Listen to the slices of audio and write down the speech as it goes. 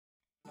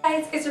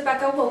guys, it's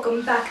Rebecca.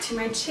 Welcome back to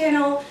my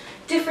channel.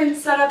 Different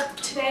setup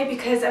today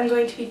because I'm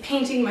going to be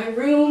painting my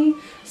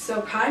room. So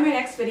probably my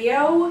next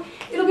video,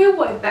 it'll be a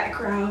white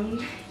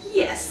background.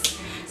 Yes.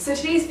 So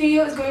today's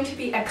video is going to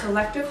be a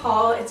collective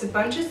haul. It's a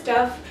bunch of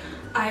stuff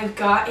I've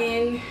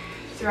gotten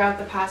throughout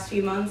the past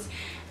few months.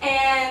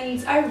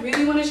 And I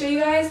really want to show you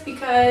guys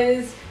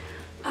because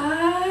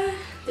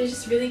there's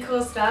just really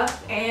cool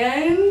stuff.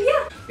 And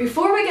yeah,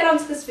 before we get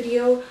onto this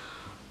video,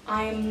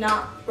 I'm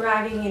not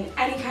bragging in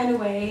any kind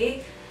of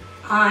way.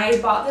 I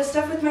bought this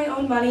stuff with my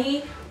own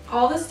money.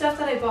 All the stuff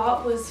that I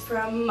bought was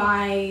from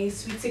my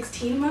Sweet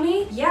 16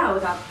 money. Yeah,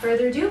 without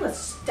further ado,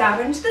 let's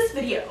dive into this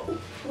video.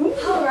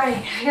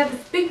 Alright, I got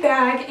this big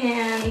bag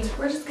and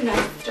we're just gonna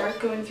start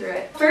going through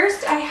it.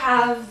 First, I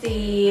have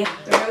the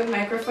Rode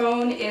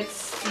microphone.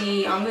 It's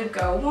the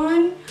on-the-go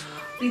one.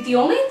 The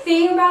only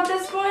thing about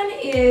this one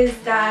is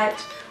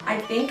that I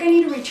think I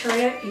need to return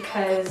it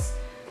because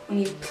when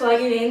you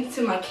plug it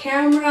into my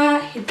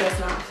camera, it does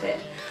not fit.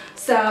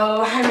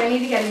 So I might need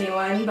to get a new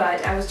one,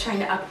 but I was trying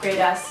to upgrade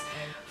us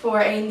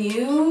for a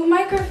new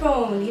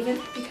microphone,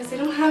 even because I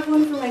don't have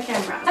one for my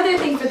camera. Other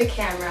thing for the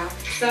camera,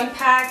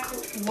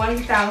 Sunpack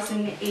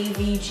 1000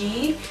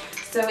 AVG.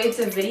 So it's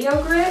a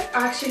video grip,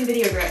 action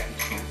video grip.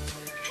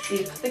 So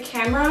you put the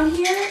camera on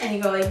here and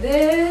you go like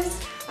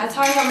this. That's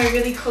how I got my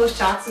really cool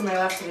shots in my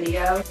last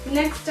video.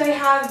 Next I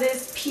have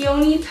this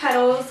Peony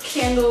Petals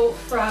candle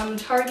from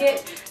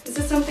Target. This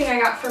is something I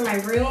got for my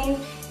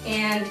room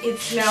and it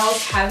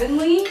smells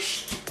heavenly.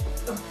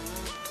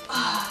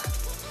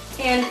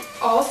 And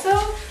also,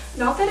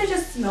 not that it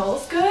just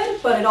smells good,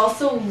 but it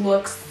also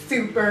looks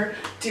super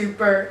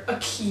duper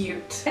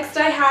cute. Next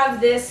I have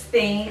this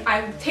thing.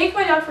 I take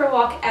my dog for a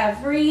walk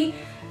every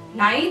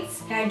night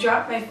and I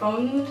dropped my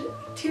phone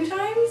 2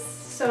 times.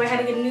 So I had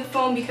to get a new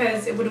phone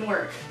because it wouldn't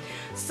work.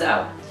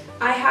 So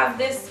I have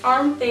this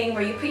arm thing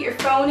where you put your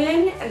phone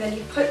in and then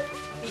you put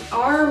the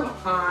arm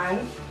on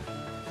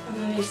and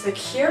then you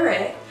secure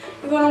it.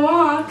 You go on a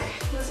walk,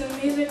 listen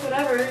to music,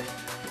 whatever,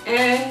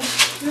 and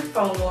your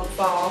phone won't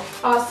fall.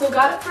 Also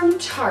got it from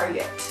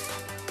Target.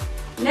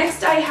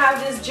 Next I have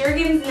this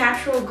Jergens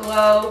Natural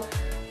Glow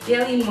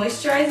Daily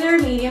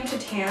Moisturizer, medium to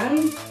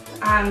tan.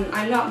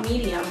 I'm not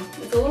medium.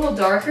 It's a little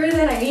darker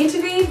than I need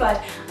to be,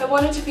 but I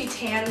wanted to be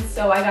tan,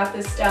 so I got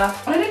this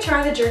stuff. I wanted to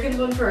try the Jergens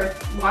one for a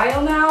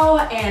while now,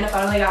 and I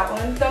finally got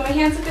one. So my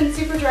hands have been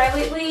super dry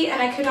lately, and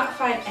I could not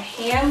find a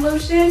hand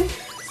lotion,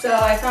 so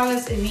I found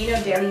this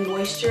YouNow Daily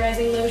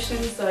Moisturizing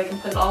Lotion, so I can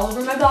put it all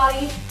over my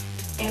body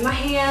and my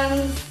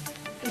hands.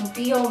 It'll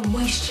be all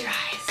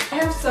moisturized. I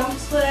have some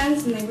split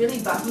ends, and they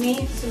really bug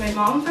me, so my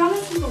mom found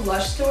this in the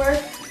Lush store.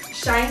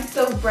 Shine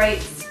So Bright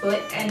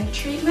Split End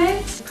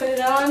Treatment. Put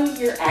it on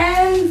your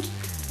ends,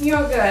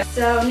 you're good.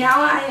 So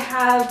now I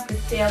have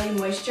this daily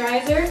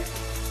moisturizer.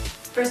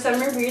 For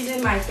some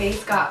reason my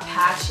face got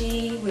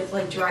patchy with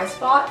like dry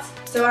spots.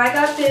 So I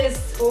got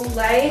this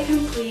Olay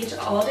Complete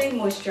All Day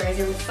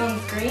Moisturizer with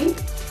sunscreen.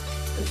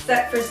 It's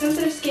set for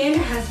sensitive skin, it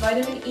has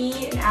vitamin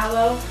E and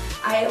aloe.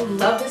 I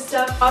love this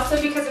stuff. Also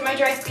because of my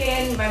dry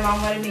skin, my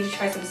mom wanted me to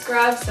try some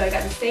scrubs, so I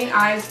got the St.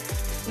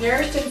 Ives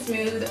Nourished and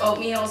Smooth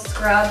Oatmeal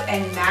Scrub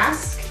and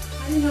Mask.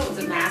 I didn't know it was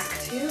a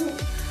mask too.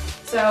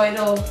 So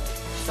it'll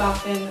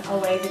soften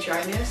away the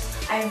dryness.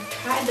 I've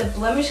tried the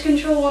blemish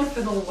control one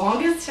for the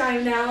longest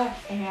time now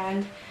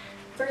and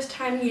first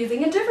time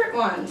using a different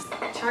one.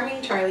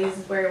 Charming Charlie's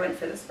is where I went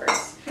for this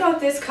first. I thought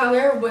this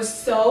color was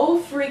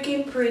so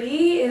freaking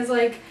pretty. It's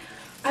like,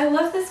 I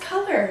love this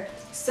color.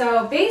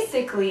 So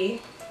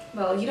basically,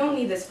 well, you don't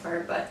need this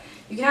part, but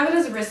you can have it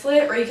as a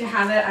wristlet or you can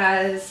have it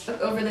as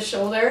over the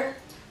shoulder.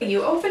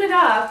 You open it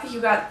up,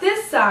 you got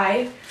this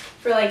side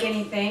for like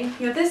anything,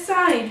 you got this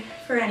side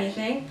for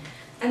anything,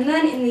 and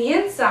then in the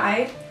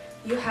inside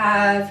you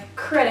have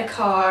credit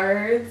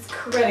cards,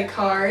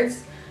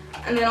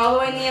 and then all the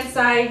way in the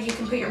inside you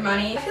can put your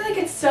money. I feel like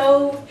it's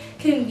so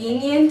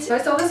convenient. So I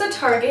saw this at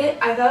Target,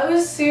 I thought it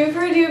was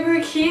super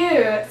duper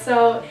cute,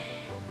 so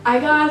I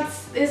got,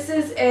 this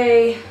is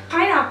a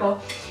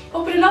pineapple.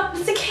 Open it up,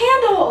 it's a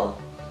candle!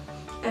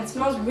 It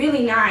smells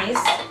really nice,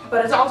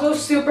 but it's also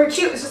super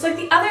cute. It's just like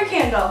the other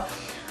candle.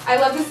 I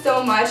love this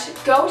so much.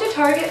 Go to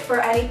Target for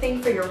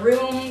anything for your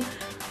room,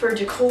 for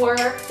decor.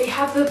 They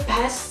have the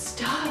best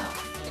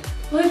stuff.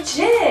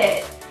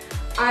 Legit.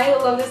 I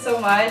love this so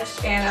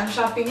much, and I'm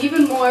shopping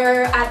even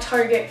more at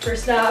Target for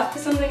stuff.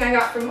 Something I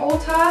got from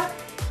Ulta.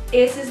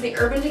 This is the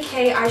Urban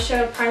Decay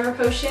Eyeshadow Primer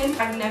Potion.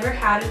 I've never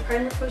had a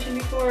primer potion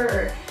before,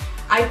 or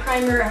eye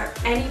primer, or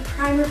any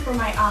primer for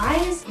my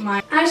eyes.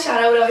 My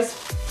eyeshadow would always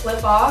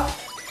flip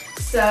off.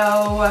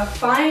 So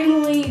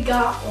finally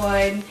got one.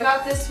 I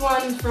got this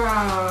one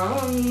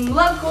from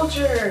Love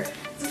Culture.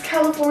 This is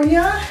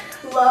California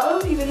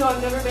Love, even though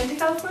I've never been to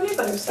California,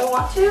 but I still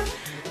want to.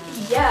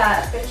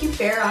 Yeah, it's got a cute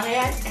bear on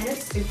it and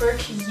it's super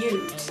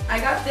cute. I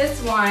got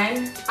this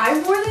one.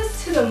 I wore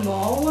this to the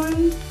mall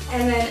once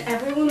and then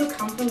everyone was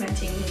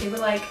complimenting me. They were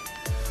like,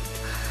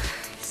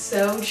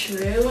 so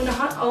true,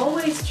 not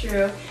always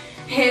true.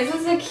 This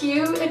is a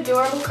cute,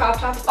 adorable crop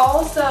top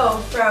also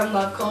from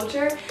Love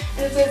Culture,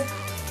 and it says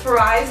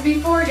fries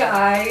before,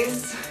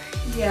 guys.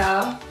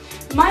 Yeah,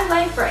 my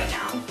life right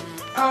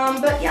now.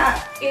 But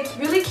yeah, it's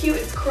really cute.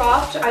 It's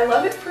cropped. I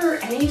love it for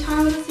any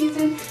time of the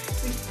season.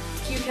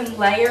 You can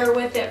layer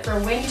with it for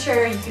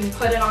winter. You can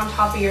put it on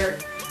top of your,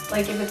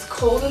 like if it's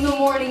cold in the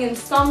morning in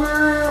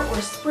summer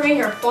or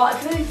spring or fall. I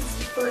feel like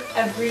it's for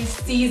every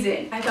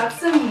season. I got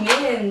some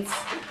mints.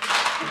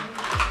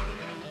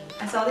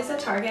 I saw these at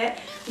Target.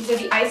 These are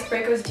the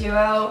Icebreakers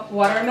Duo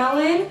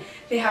Watermelon.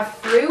 They have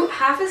fruit,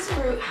 half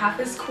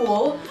is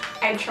cool.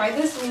 I tried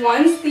this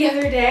once the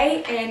other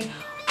day and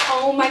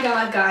oh my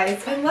god,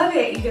 guys, I love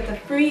it. You get the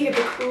fruit, you get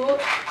the cool.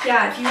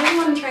 Yeah, if you really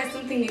want to try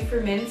something new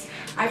for mints,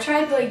 I've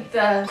tried like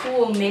the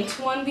cool mint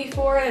one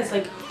before. It's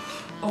like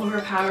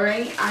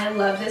overpowering. I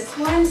love this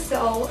one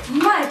so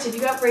much. If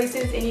you got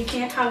braces and you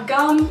can't have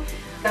gum,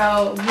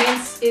 so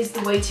mints is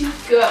the way to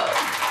go.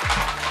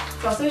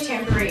 It's also a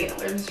tambourine. I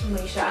learned this from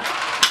Leisha.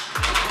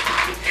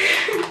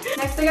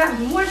 Next, I got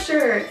more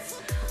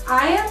shirts.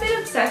 I have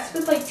been obsessed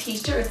with like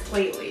t-shirts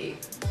lately.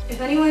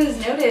 If anyone has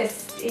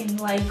noticed in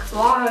like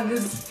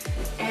vlogs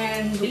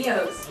and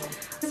videos.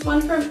 This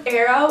one from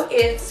Arrow,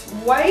 it's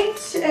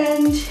white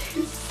and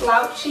it's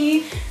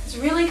slouchy. It's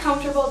really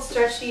comfortable, it's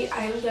stretchy.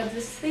 I love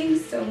this thing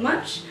so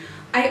much.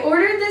 I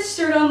ordered this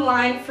shirt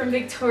online from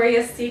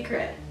Victoria's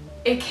Secret.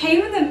 It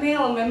came in the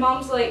mail and my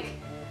mom's like,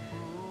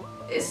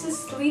 this is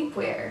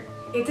sleepwear.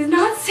 It did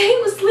not say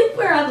it was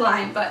sleepwear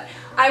online, but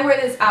I wear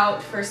this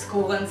out for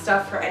school and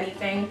stuff, for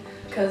anything,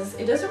 because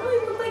it doesn't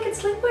really look like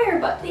it's sleepwear,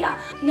 but yeah.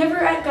 Never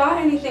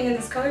got anything in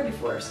this color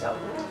before, so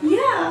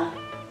yeah.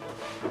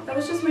 That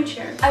was just my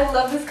chair. I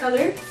love this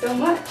color so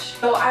much.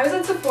 So I was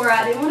at Sephora.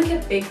 I didn't want to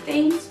get big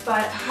things,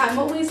 but I'm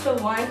always the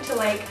one to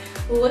like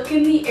look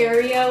in the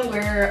area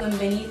where the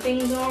mini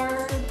things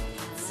are.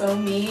 So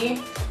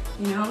me,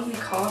 you know, they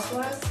cost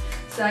less.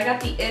 So I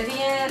got the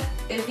Evian,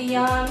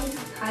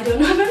 I don't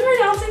know if I'm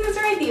pronouncing this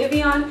right, the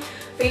Evian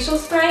facial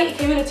spray. It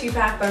came in a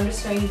 2-pack, but I'm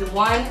just showing you the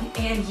one.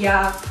 And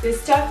yeah,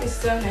 this stuff is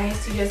so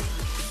nice. You just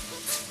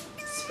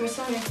spritz it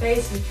on your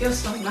face and it feels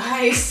so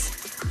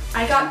nice.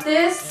 I got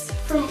this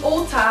from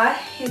Ulta.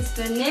 It's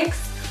the NYX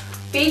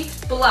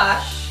Baked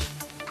Blush.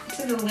 It's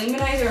an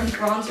illuminizer and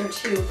bronzer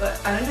too, but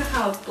I don't know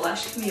how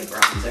blush can be a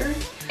bronzer.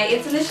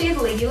 It's in the shade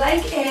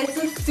Ladylike and it's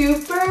a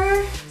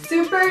super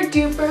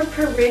duper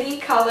pretty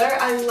color.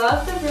 I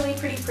love the really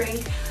pretty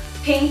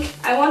pink.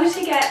 I wanted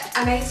to get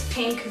a nice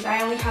pink because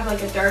I only have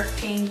like a dark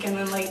pink and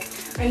then like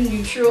a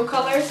neutral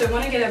color, so I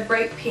want to get a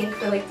bright pink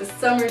for like the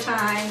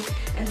summertime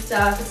and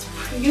stuff.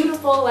 It's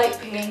beautiful light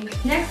pink.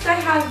 Next I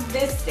have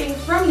this thing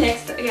from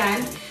NYX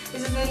again.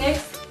 This is the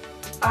NYX,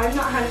 I'm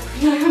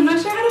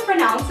not sure how to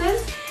pronounce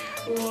this.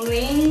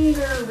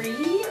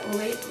 Lingerie,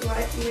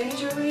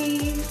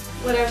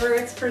 whatever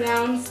it's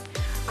pronounced.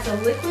 It's a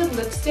liquid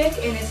lipstick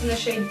and it's in the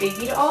shade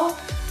Baby Doll.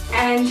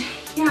 And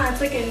yeah,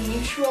 it's like a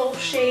neutral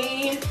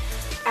shade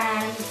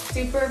and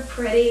super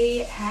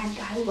pretty, and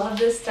I love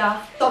this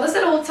stuff. Saw this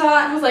at Ulta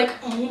and I was like,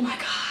 oh my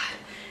god.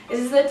 This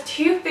is the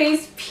Too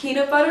Faced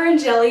Peanut Butter and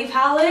Jelly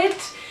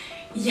palette.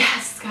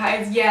 Yes,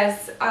 guys,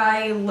 yes.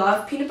 I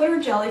love peanut butter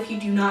and jelly, if you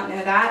do not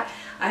know that.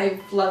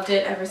 I've loved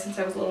it ever since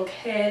I was a little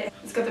kid.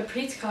 It's got the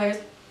pretty colors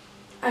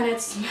and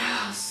it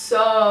smells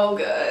so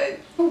good.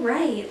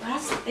 Alright,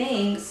 last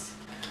things.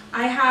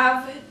 I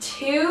have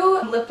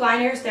 2 lip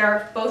liners.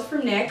 They're both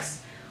from NYX.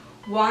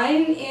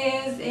 One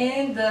is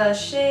in the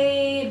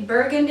shade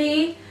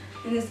Burgundy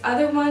and this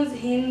other one's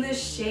in the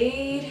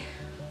shade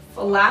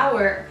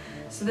Flower.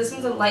 So this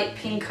one's a light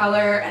pink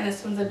color and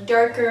this one's a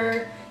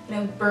darker, you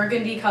know,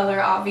 burgundy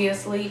color,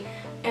 obviously.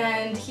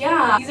 And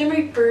yeah, these are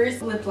my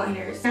first lip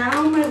liners.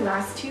 Now my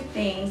last 2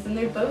 things, and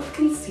they're both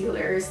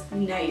concealers.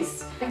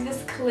 Nice. I have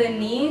this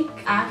Clinique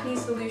Acne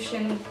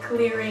Solution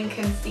Clearing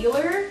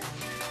Concealer.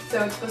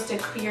 So it's supposed to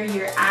clear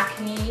your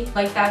acne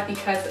like that,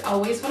 because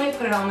always when I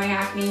put it on my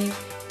acne,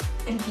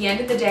 at the end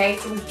of the day,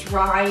 it's always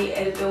dry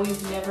and it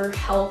always never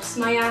helps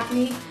my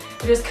acne.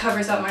 It just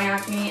covers up my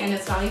acne and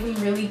it's not even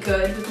really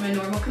good with my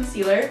normal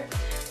concealer.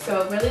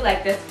 So I really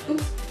like this.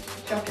 Oops,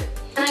 dropped it.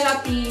 And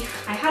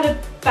I had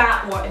a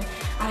bat one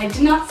and I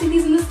did not see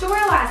these in the store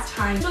last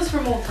time. This was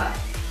from Ulta.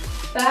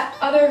 That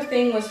other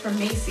thing was from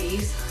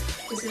Macy's.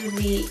 This is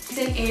the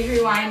St.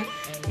 Adrian Wine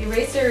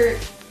Eraser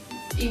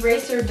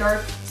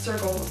Dark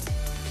Circles.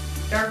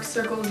 Dark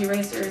Circles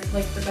Eraser is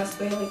like the best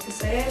way I like to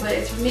say it. But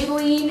it's from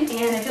Maybelline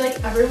and I feel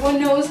like everyone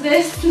knows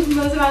this,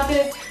 knows about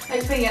this. I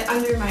like putting it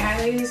under my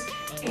eyelids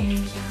and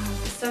yeah,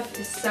 this stuff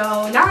is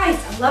so nice.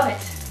 I love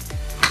it.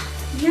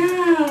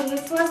 Yeah,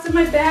 that's the last of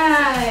my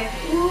bag.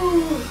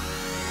 Ooh.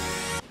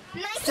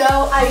 So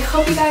I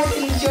hope you guys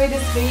enjoyed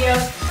this video.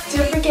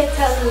 Don't forget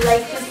to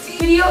like this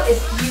video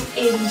if you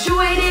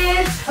enjoyed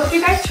it. Hope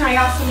you guys try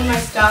out some of my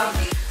stuff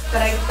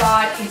that I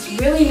got. It's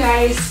really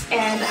nice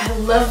and I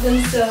love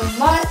them so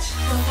much.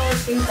 I love all the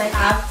things I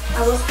have.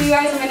 I will see you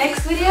guys in my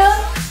next video.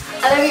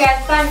 I love you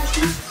guys.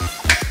 Bye.